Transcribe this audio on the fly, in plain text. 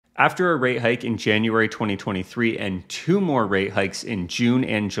After a rate hike in January 2023 and 2 more rate hikes in June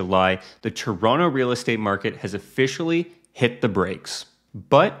and July, the Toronto real estate market has officially hit the brakes.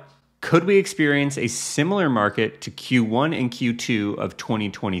 But could we experience a similar market to Q1 and Q2 of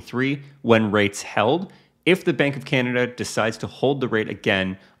 2023 when rates held, if the Bank of Canada decides to hold the rate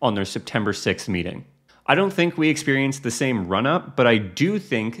again on their September 6th meeting? I don't think we experienced the same run-up, but I do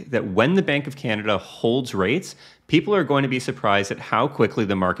think that when the Bank of Canada holds rates, people are going to be surprised at how quickly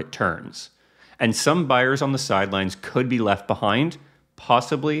the market turns. And some buyers on the sidelines could be left behind,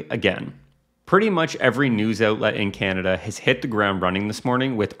 possibly again. Pretty much every news outlet in Canada has hit the ground running this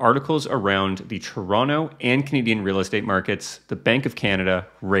morning with articles around the Toronto and Canadian real estate markets, the Bank of Canada,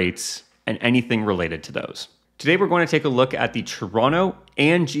 rates, and anything related to those. Today we're going to take a look at the Toronto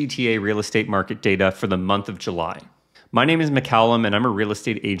and GTA real estate market data for the month of July. My name is Macallum and I'm a real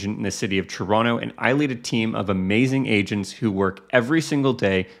estate agent in the city of Toronto, and I lead a team of amazing agents who work every single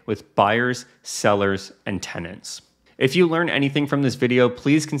day with buyers, sellers, and tenants. If you learn anything from this video,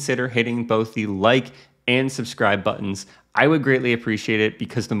 please consider hitting both the like and subscribe buttons. I would greatly appreciate it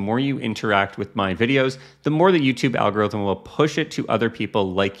because the more you interact with my videos, the more the YouTube algorithm will push it to other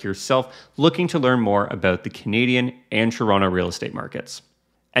people like yourself looking to learn more about the Canadian and Toronto real estate markets.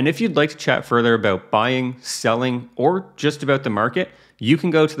 And if you'd like to chat further about buying, selling, or just about the market, you can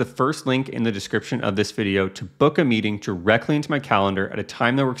go to the first link in the description of this video to book a meeting directly into my calendar at a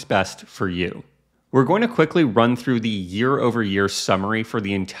time that works best for you. We're going to quickly run through the year-over-year summary for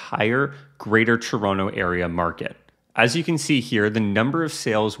the entire Greater Toronto Area market. As you can see here, the number of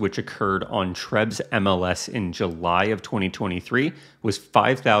sales which occurred on TRREB's MLS in July of 2023 was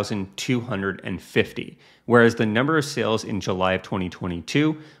 5,250, whereas the number of sales in July of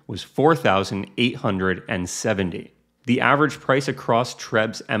 2022 was 4,870. The average price across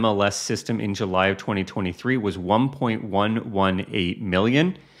TRREB's MLS system in July of 2023 was $1.118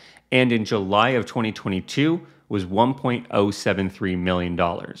 million, and in July of 2022 was $1.073 million,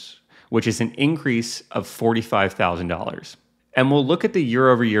 which is an increase of $45,000. And we'll look at the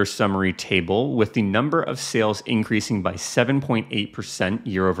year-over-year summary table with the number of sales increasing by 7.8%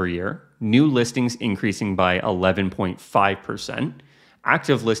 year-over-year, new listings increasing by 11.5%,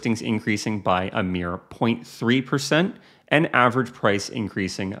 active listings increasing by a mere 0.3%, and average price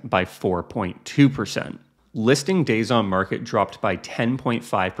increasing by 4.2%. Listing days on market dropped by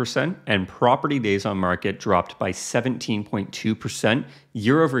 10.5%, and property days on market dropped by 17.2%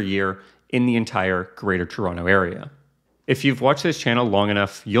 year over year in the entire Greater Toronto Area. If you've watched this channel long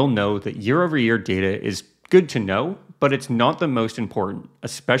enough, you'll know that year over year data is good to know, but it's not the most important,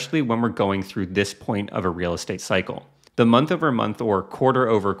 especially when we're going through this point of a real estate cycle. The month over month or quarter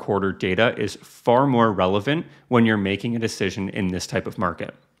over quarter data is far more relevant when you're making a decision in this type of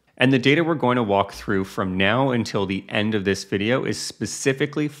market. And the data we're going to walk through from now until the end of this video is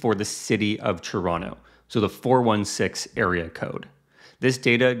specifically for the city of Toronto, so the 416 area code. This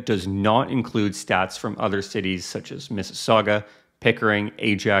data does not include stats from other cities such as Mississauga, Pickering,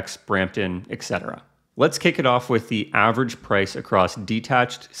 Ajax, Brampton, etc. Let's kick it off with the average price across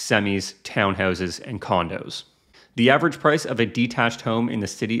detached, semis, townhouses, and condos. The average price of a detached home in the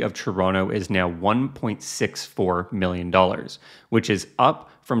city of Toronto is now $1.64 million, which is up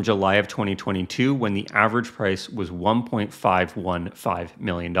from July of 2022 when the average price was $1.515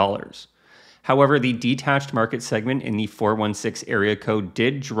 million. However, the detached market segment in the 416 area code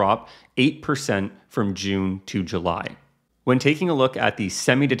did drop 8% from June to July. When taking a look at the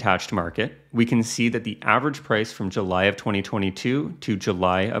semi-detached market, we can see that the average price from July of 2022 to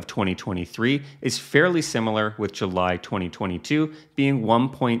July of 2023 is fairly similar, with July 2022 being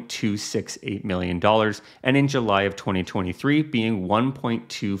 $1.268 million and in July of 2023 being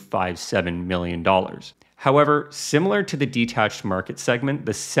 $1.257 million. However, similar to the detached market segment,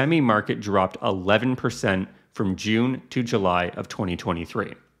 the semi-market dropped 11% from June to July of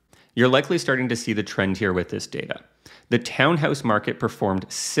 2023. You're likely starting to see the trend here with this data. The townhouse market performed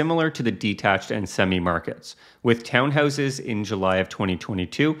similar to the detached and semi-markets, with townhouses in July of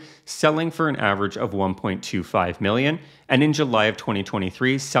 2022 selling for an average of $1.25 million, and in July of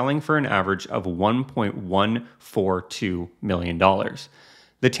 2023 selling for an average of $1.142 million.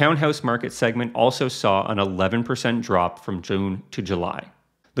 The townhouse market segment also saw an 11% drop from June to July.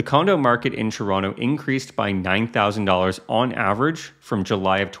 The condo market in Toronto increased by $9,000 on average from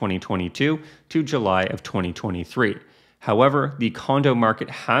July of 2022 to July of 2023. However, the condo market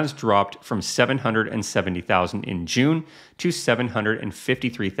has dropped from $770,000 in June to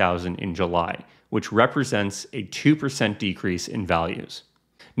 $753,000 in July, which represents a 2% decrease in values.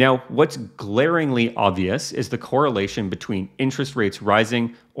 Now, what's glaringly obvious is the correlation between interest rates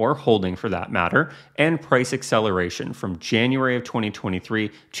rising, or holding for that matter, and price acceleration from January of 2023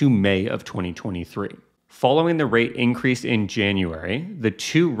 to May of 2023. Following the rate increase in January, the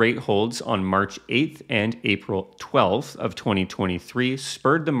two rate holds on March 8th and April 12th of 2023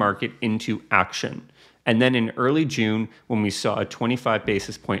 spurred the market into action. And then in early June, when we saw a 25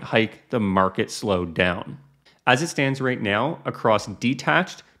 basis point hike, the market slowed down. As it stands right now, across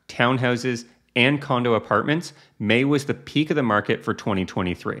detached, townhouses, and condo apartments, May was the peak of the market for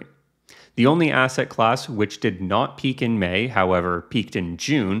 2023. The only asset class which did not peak in May, however, peaked in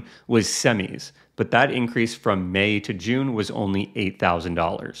June, was semis, but that increase from May to June was only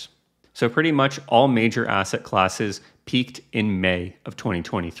 $8,000. So pretty much all major asset classes peaked in May of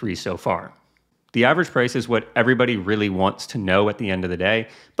 2023 so far. The average price is what everybody really wants to know at the end of the day,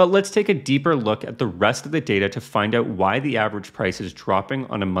 but let's take a deeper look at the rest of the data to find out why the average price is dropping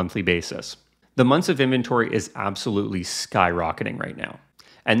on a monthly basis. The months of inventory is absolutely skyrocketing right now.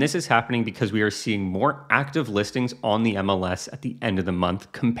 And this is happening because we are seeing more active listings on the MLS at the end of the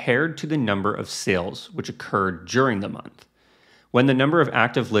month compared to the number of sales which occurred during the month. When the number of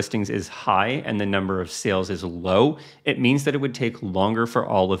active listings is high and the number of sales is low, it means that it would take longer for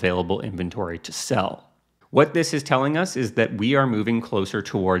all available inventory to sell. What this is telling us is that we are moving closer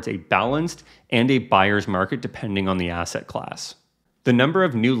towards a balanced and a buyer's market depending on the asset class. The number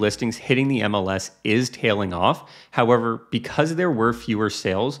of new listings hitting the MLS is tailing off. However, because there were fewer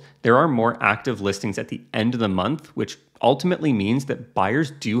sales, there are more active listings at the end of the month, which ultimately means that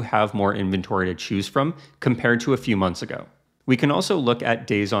buyers do have more inventory to choose from compared to a few months ago. We can also look at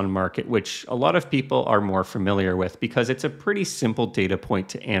days on market, which a lot of people are more familiar with because it's a pretty simple data point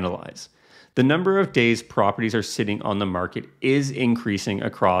to analyze. The number of days properties are sitting on the market is increasing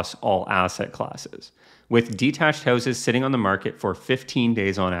across all asset classes, with detached houses sitting on the market for 15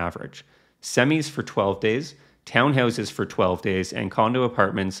 days on average, semis for 12 days, townhouses for 12 days, and condo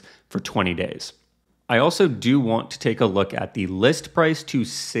apartments for 20 days. I also do want to take a look at the list price to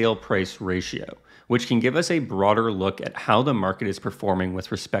sale price ratio, which can give us a broader look at how the market is performing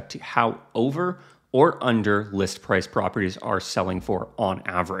with respect to how over or under list price properties are selling for on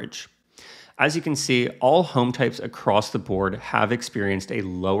average. As you can see, all home types across the board have experienced a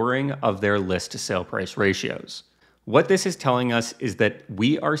lowering of their list to sale price ratios. What this is telling us is that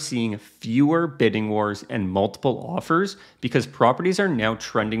we are seeing fewer bidding wars and multiple offers because properties are now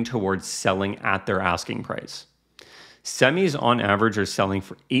trending towards selling at their asking price. Semis on average are selling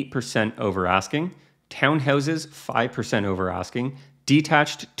for 8% over asking, townhouses 5% over asking,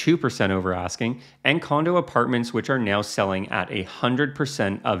 detached 2% over asking, and condo apartments which are now selling at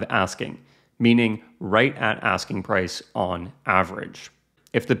 100% of asking, meaning right at asking price on average.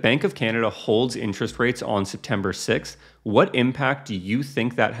 If the Bank of Canada holds interest rates on September 6th, what impact do you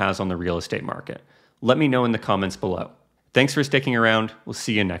think that has on the real estate market? Let me know in the comments below. Thanks for sticking around. We'll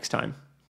see you next time.